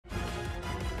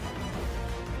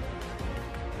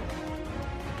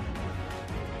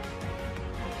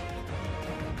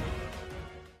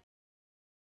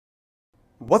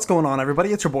What's going on,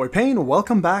 everybody? It's your boy Payne.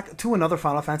 Welcome back to another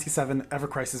Final Fantasy VII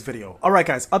Evercrisis video. Alright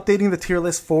guys, updating the tier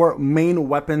list for main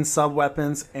weapons,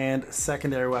 sub-weapons, and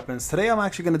secondary weapons. Today I'm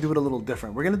actually going to do it a little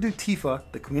different. We're going to do Tifa,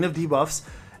 the queen of debuffs,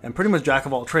 and pretty much jack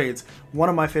of all trades. One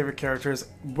of my favorite characters.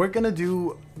 We're going to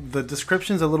do the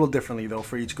descriptions a little differently though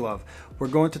for each glove. We're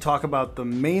going to talk about the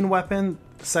main weapon,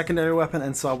 secondary weapon,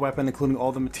 and sub-weapon, including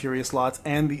all the materia slots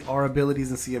and the R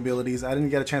abilities and C abilities. I didn't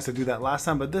get a chance to do that last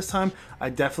time, but this time I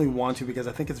definitely want to because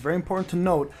I think it's very important to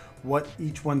note what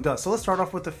each one does. So let's start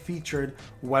off with the featured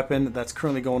weapon that's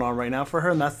currently going on right now for her,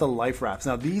 and that's the life wraps.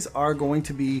 Now these are going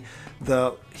to be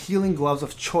the healing gloves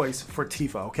of choice for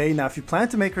Tifa, okay? Now if you plan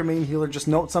to make her main healer, just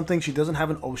note something: she doesn't have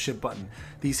an oh shit button.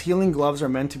 These healing gloves are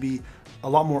meant to be a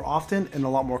lot more often and a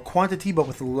lot more quantity, but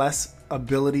with less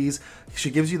abilities. She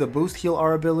gives you the boost heal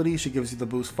R ability, she gives you the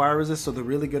boost fire resist, so they're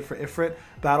really good for Ifrit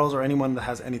battles or anyone that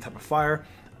has any type of fire.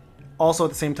 Also,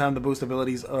 at the same time, the boost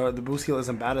abilities, the boost heal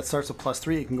isn't bad. It starts with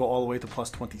 +3, it can go all the way to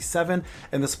 +27,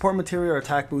 and the support materia are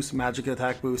attack boost, magic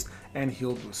attack boost, and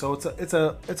heal boost. So it's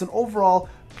an overall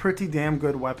pretty damn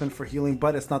good weapon for healing,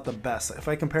 but it's not the best. If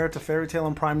I compare it to Fairy Tail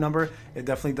and Prime Number, it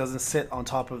definitely doesn't sit on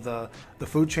top of the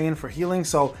food chain for healing,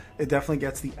 so it definitely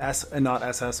gets the S and not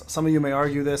SS. Some of you may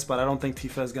argue this, but I don't think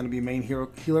Tifa is going to be main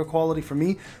healer quality for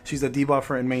me. She's a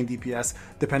debuffer and main DPS,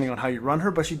 depending on how you run her,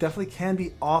 but she definitely can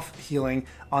be off healing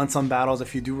on some battles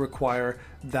if you do require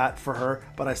that for her,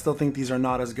 but I still think these are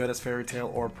not as good as Fairy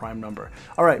Tail or Prime Number.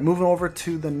 All right, moving over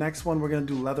to the next one, we're going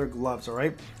to do leather gloves. All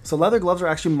right, so leather gloves are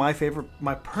actually my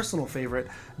personal favorite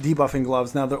debuffing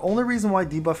gloves. Now the only reason why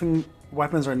debuffing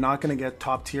weapons are not going to get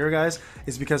top tier, guys,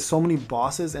 is because so many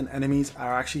bosses and enemies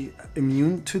are actually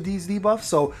immune to these debuffs,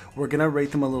 so we're going to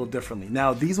rate them a little differently.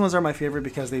 Now these ones are my favorite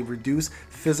because they reduce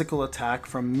physical attack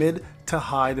from mid to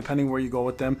high depending where you go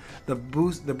with them. The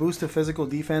boost to physical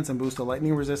defense and boost to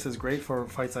lightning resist is great for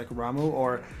fights like Ramu,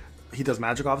 or he does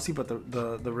magic obviously, but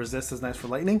the resist is nice for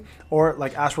lightning, or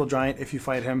like Astral Giant if you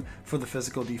fight him for the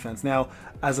physical defense. Now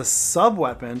as a sub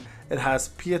weapon, it has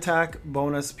P attack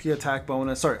bonus,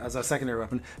 as a secondary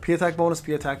weapon, P attack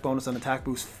bonus, and attack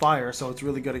boost fire, so it's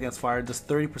really good against fire. It does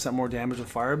 30% more damage with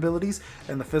fire abilities,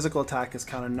 and the physical attack is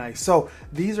kind of nice. So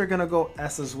these are going to go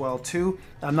S as well too.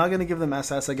 I'm not going to give them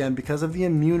SS again because of the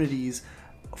immunities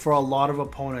for a lot of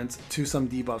opponents to some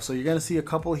debuffs. So you're going to see a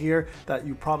couple here that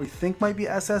you probably think might be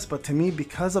SS, but to me,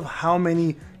 because of how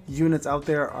many units out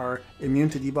there are immune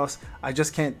to debuffs, I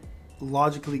just can't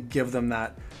logically give them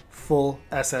that full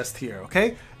SS tier.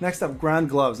 Okay, next up, Grand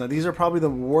Gloves. Now these are probably the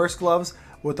worst gloves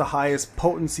with the highest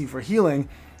potency for healing.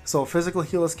 So physical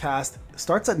heal is cast,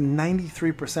 starts at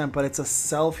 93%, but it's a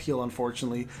self heal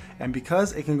unfortunately, and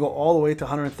because it can go all the way to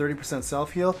 130%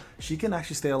 self heal, she can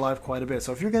actually stay alive quite a bit.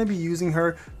 So if you're going to be using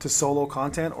her to solo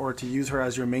content or to use her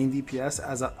as your main DPS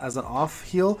as an off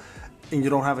heal and you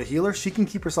don't have a healer, she can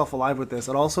keep herself alive with this.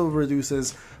 It also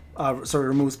reduces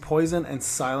removes poison and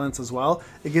silence as well.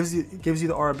 It gives you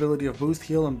the R ability of boost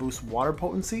heal and boost water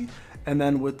potency, and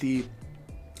then with the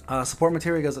support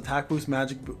materia does attack boost,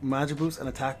 magic boost, and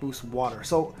attack boost water.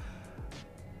 So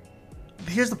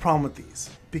here's the problem with these.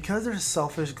 Because they're a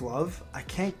selfish glove, I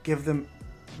can't give them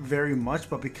very much,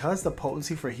 but because the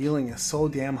potency for healing is so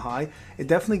damn high, it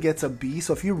definitely gets a B.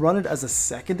 So if you run it as a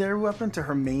secondary weapon to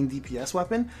her main DPS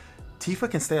weapon,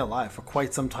 Tifa can stay alive for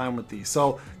quite some time with these.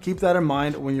 So keep that in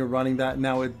mind when you're running that.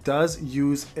 Now it does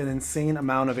use an insane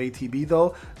amount of ATB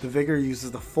though. The Vigor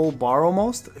uses the full bar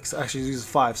almost. Actually it uses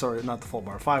 5, sorry, not the full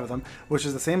bar, 5 of them, which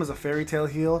is the same as a Fairy Tail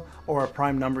heal or a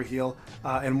Prime Number heal,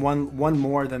 and one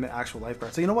more than the actual life bar.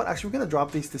 So you know what, actually we're going to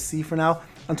drop these to C for now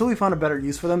until we find a better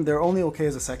use for them. They're only okay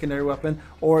as a secondary weapon,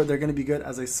 or they're going to be good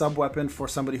as a sub weapon for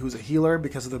somebody who's a healer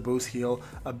because of the boost heal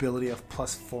ability of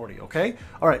 +40. Okay,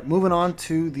 all right, moving on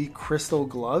to the crystal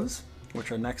gloves,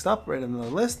 which are next up right in the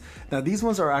list. Now these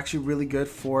ones are actually really good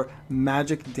for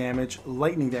magic damage,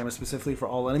 lightning damage specifically for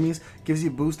all enemies. Gives you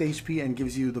boost HP and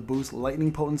gives you the boost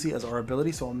lightning potency as our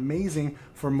ability, so amazing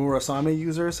for Murasame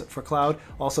users for Cloud.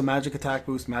 Also magic attack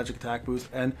boost,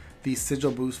 and the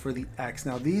sigil boost for the X.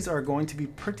 Now these are going to be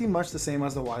pretty much the same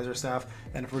as the Wiser Staff,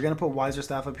 and if we're going to put Wiser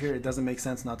Staff up here, it doesn't make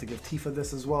sense not to give Tifa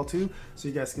this as well too. So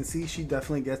you guys can see she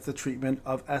definitely gets the treatment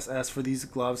of SS for these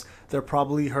gloves. They're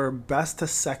probably her best to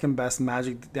second best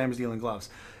magic damage dealing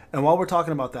gloves. And while we're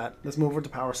talking about that, let's move over to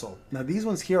Power Soul. Now these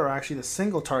ones here are actually the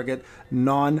single target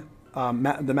the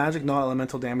magic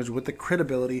non-elemental damage with the crit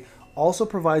ability. Also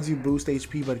provides you boost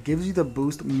HP, but gives you the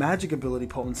boost magic ability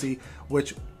potency,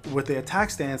 which with the attack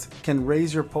stance can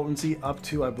raise your potency up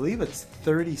to, I believe it's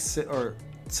 36 or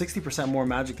 60% more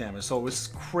magic damage. So it's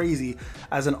crazy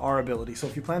as an R ability. So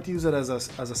if you plan to use it as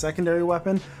a secondary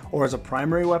weapon or as a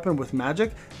primary weapon with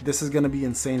magic, this is going to be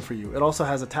insane for you. It also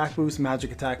has attack boost,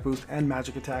 magic attack boost, and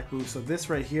magic attack boost. So this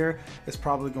right here is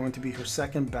probably going to be her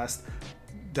second best.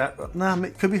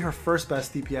 It could be her first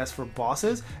best DPS for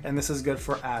bosses, and this is good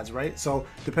for ads, right? So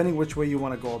depending which way you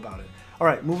want to go about it. All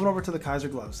right, moving over to the Kaiser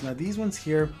gloves. Now these ones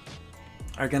here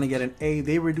are going to get an A.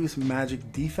 They reduce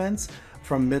magic defense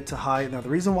from mid to high. Now the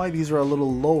reason why these are a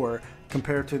little lower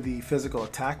compared to the physical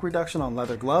attack reduction on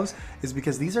leather gloves is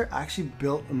because these are actually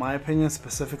built, in my opinion,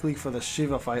 specifically for the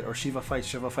Shiva fight, or Shiva fight,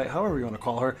 however you want to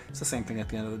call her. It's the same thing at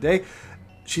the end of the day.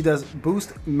 She does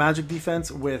boost magic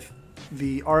defense with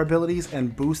the R abilities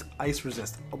and boost ice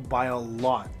resist by a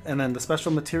lot. And then the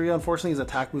special materia, unfortunately, is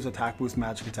attack boost,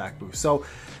 magic attack boost. So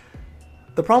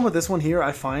the problem with this one here,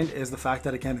 I find, is the fact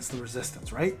that, again, it's the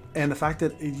resistance, right? And the fact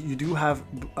that you do have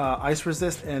ice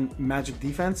resist and magic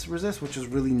defense resist, which is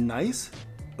really nice.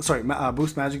 Sorry,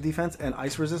 boost magic defense and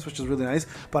ice resist, which is really nice.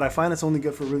 But I find it's only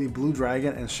good for really blue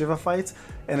dragon and Shiva fights.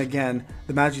 And again,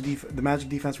 the magic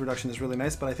defense reduction is really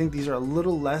nice. But I think these are a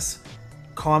little less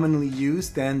commonly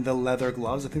used than the leather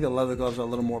gloves. I think the leather gloves are a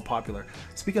little more popular.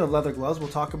 Speaking of leather gloves, we'll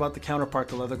talk about the counterpart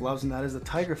to leather gloves, and that is the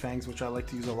Tiger Fangs, which I like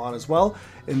to use a lot as well.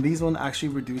 And these one actually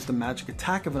reduce the magic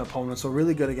attack of an opponent, so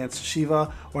really good against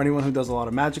Shiva or anyone who does a lot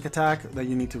of magic attack that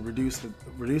you need to reduce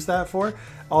that for.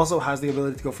 Also has the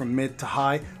ability to go from mid to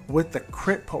high with the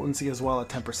crit potency as well at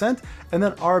 10%. And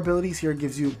then our abilities here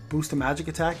gives you boost to magic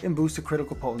attack and boost to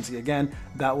critical potency. Again,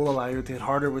 that will allow you to hit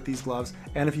harder with these gloves,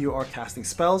 and if you are casting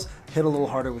spells, hit a little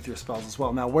harder with your spells as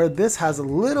well. Now, where this has a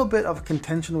little bit of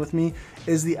contention with me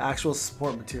is the actual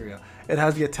support materia. It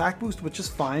has the attack boost, which is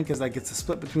fine because that gets a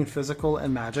split between physical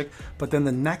and magic, but then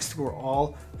the next two are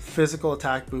all physical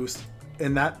attack boost,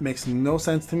 and that makes no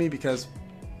sense to me because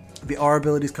the R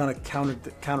abilities kind of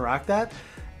counteract that.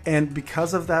 And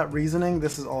because of that reasoning,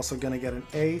 this is also going to get an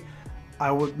A.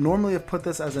 I would normally have put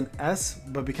this as an S,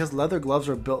 but because leather gloves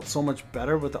are built so much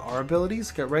better with the R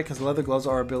abilities, right? Because leather gloves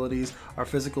R abilities are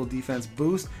physical defense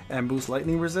boost and boost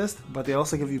lightning resist, but they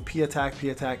also give you P attack,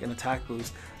 and attack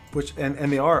boost, which and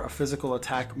they are a physical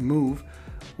attack move,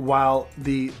 while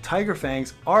the Tiger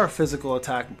Fangs are a physical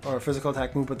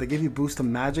attack move, but they give you boost to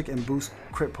magic and boost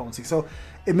crit potency. So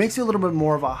it makes you a little bit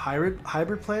more of a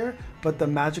hybrid player, but the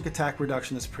magic attack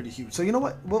reduction is pretty huge. So you know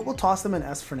what? We'll toss them in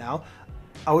S for now.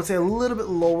 I would say a little bit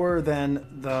lower than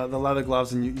the leather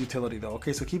gloves and utility though.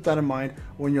 Okay, so keep that in mind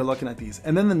when you're looking at these.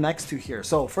 And then the next two here.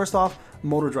 So first off,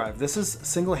 motor drive. This is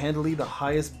single-handedly the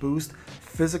highest boost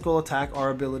physical attack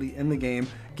R ability in the game.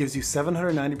 Gives you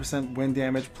 790% wind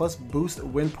damage plus boost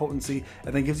wind potency,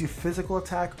 and then gives you physical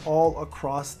attack all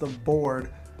across the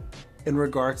board in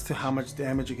regards to how much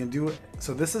damage you can do.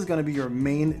 So this is going to be your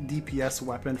main DPS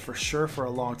weapon for sure for a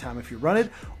long time if you run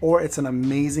it, or it's an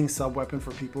amazing sub weapon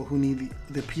for people who need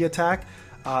the P attack,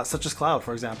 such as Cloud,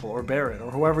 for example, or Barret,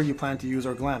 or whoever you plan to use,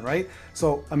 or Glenn, right?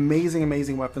 So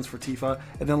amazing weapons for Tifa.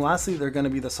 And then lastly, they're going to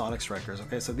be the Sonic Strikers.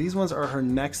 Okay, so these ones are her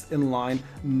next in line.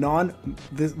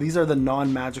 These are the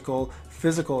non-magical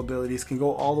physical abilities, can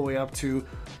go all the way up to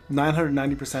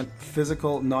 990%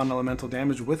 physical non-elemental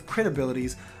damage with crit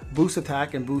abilities, boost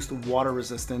attack and boost water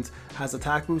resistance, has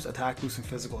attack boost, and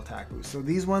physical attack boost. So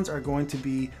these ones are going to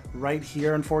be right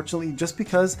here, unfortunately, just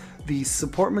because the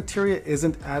support materia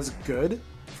isn't as good,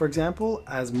 for example,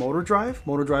 as motor drive.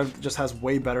 Motor drive just has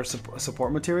way better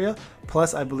support materia,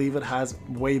 plus I believe it has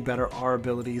way better R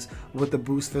abilities with the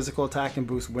boost physical attack and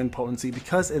boost wind potency,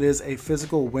 because it is a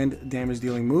physical wind damage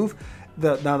dealing move.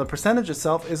 Now the percentage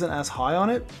itself isn't as high on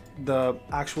it. The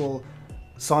actual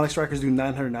Sonic Strikers do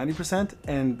 990%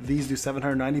 and these do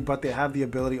 790, but they have the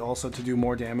ability also to do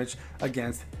more damage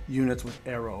against units with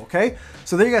arrow. Okay,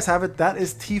 so there you guys have it. That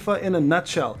is Tifa in a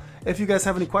nutshell. If you guys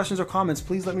have any questions or comments,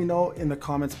 please let me know in the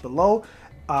comments below.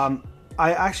 I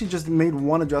actually just made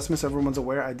one adjustment so everyone's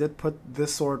aware. I did put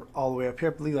this sword all the way up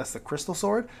here. I believe that's the crystal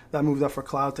sword that moved up for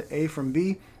Cloud to A from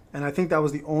B. And I think that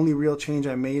was the only real change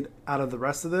I made out of the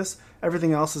rest of this.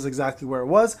 Everything else is exactly where it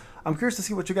was. I'm curious to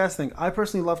see what you guys think. I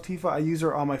personally love Tifa. I use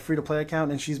her on my free-to-play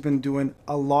account, and she's been doing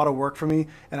a lot of work for me.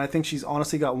 And I think she's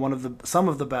honestly got some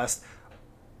of the best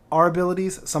R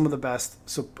abilities, some of the best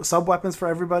sub-weapons for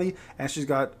everybody. And she's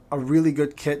got a really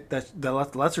good kit that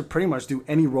lets her pretty much do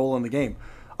any role in the game.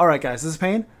 All right, guys, this is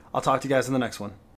Payne. I'll talk to you guys in the next one.